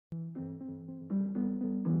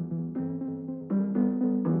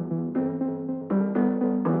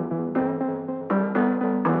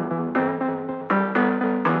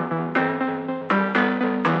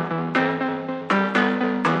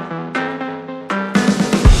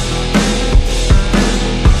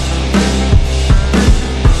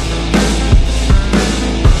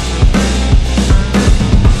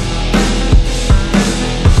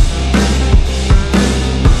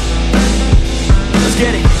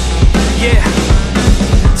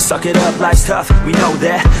Suck it up, life's tough, we know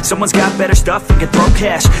that. Someone's got better stuff and can throw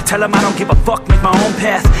cash. Tell them I don't give a fuck, make my own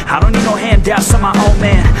path. I don't need no handouts, I'm my own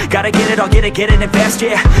man. Gotta get it, I'll get it and fast,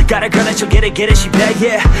 yeah. Got a girl and she'll get it, she bad,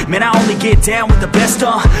 yeah. Man, I only get down with the best,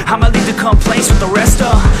 I'ma leave the complaints with the rest,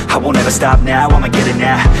 I won't ever stop now, I'ma get it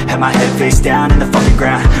now. Have my head face down in the fucking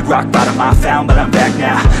ground. Rock bottom I found, but I'm back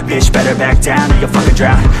now. Bitch, better back down or you'll fucking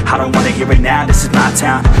drown. I don't wanna hear it now, this is my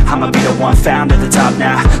town. I'ma be the one found at the top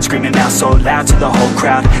now. Screaming out so loud to the whole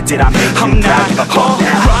crowd. Did I make you proud? Give a fuck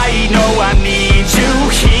now. Alright, no, I need you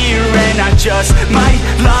here, and I just might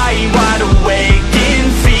lie wide awake in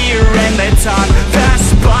fear and let time pass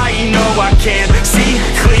by. No, I can't see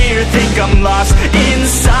clear, think I'm lost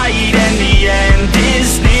inside, and the end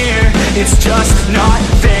is near. It's just not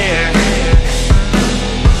fair.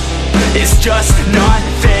 It's just not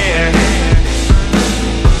fair.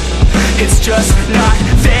 It's just not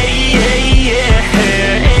fair.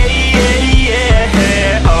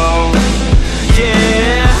 Oh,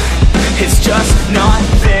 yeah. It's just not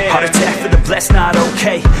fair. Heart attack for the blessed, not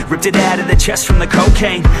okay. Ripped it out of the chest from the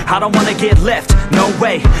cocaine. I don't wanna get left, no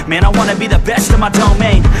way. Man, I wanna be the best in my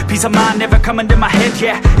domain. Peace of mind never coming to my head,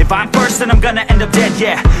 yeah. If I'm first, then I'm gonna end up dead,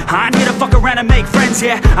 yeah. I ain't here to fuck around and make friends,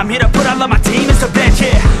 yeah. I'm here to put all of my demons to bed,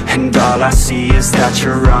 yeah. And all I see is that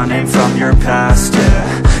you're running from your past,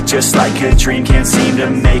 yeah. Just like a dream, can't seem to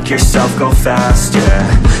make yourself go fast, yeah.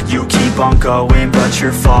 You keep on going, but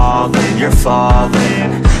you're falling, you're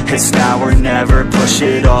falling. It's now or never, push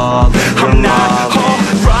it all in. I'm not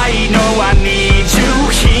alright, no, I need you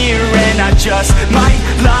here, and I just might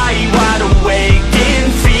lie wide awake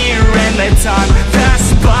in fear and let time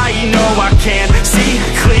pass by. No, I can't see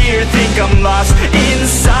clear, think I'm lost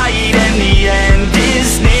inside, and the end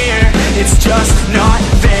is near. It's just not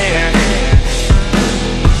fair.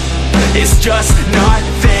 It's just not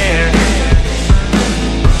fair.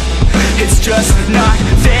 It's just not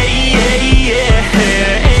fair.